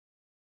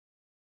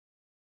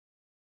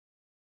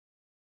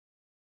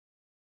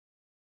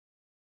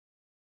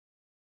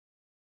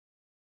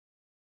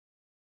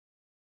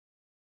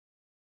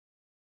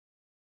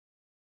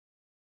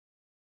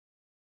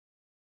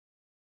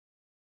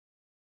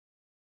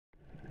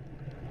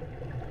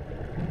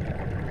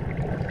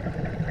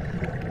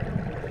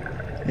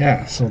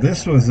Yeah, so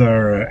this was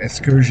our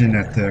excursion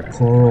at the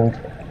Coral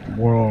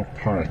World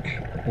Park,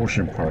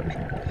 Ocean Park.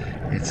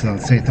 It's on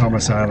St.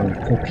 Thomas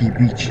Island, Coki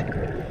Beach.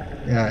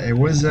 Yeah, it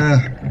was a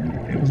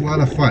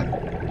lot of fun.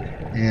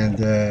 And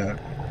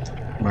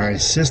my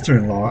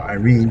sister-in-law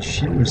Irene,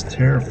 she was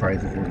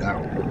terrified to go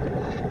down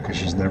because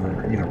she's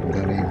never,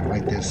 done anything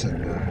like this,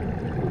 and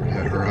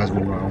her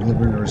husband was a little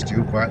bit nervous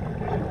too. But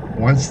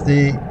once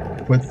they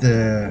put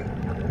the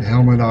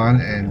helmet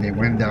on and they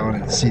went down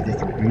and see they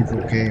could breathe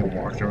okay and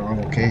walked around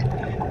okay,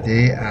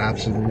 they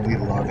absolutely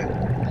love it.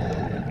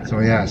 So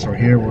yeah, so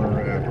here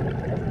we're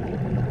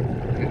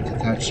getting to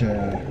touch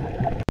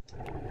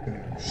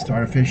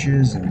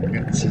starfishes, and we're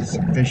getting to see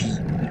some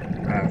fishes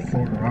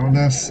floating around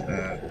us.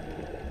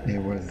 It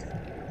was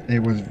it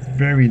was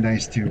very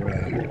nice to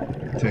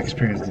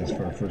experience this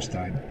for the first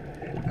time.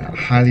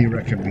 Highly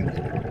recommend.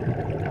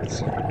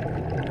 So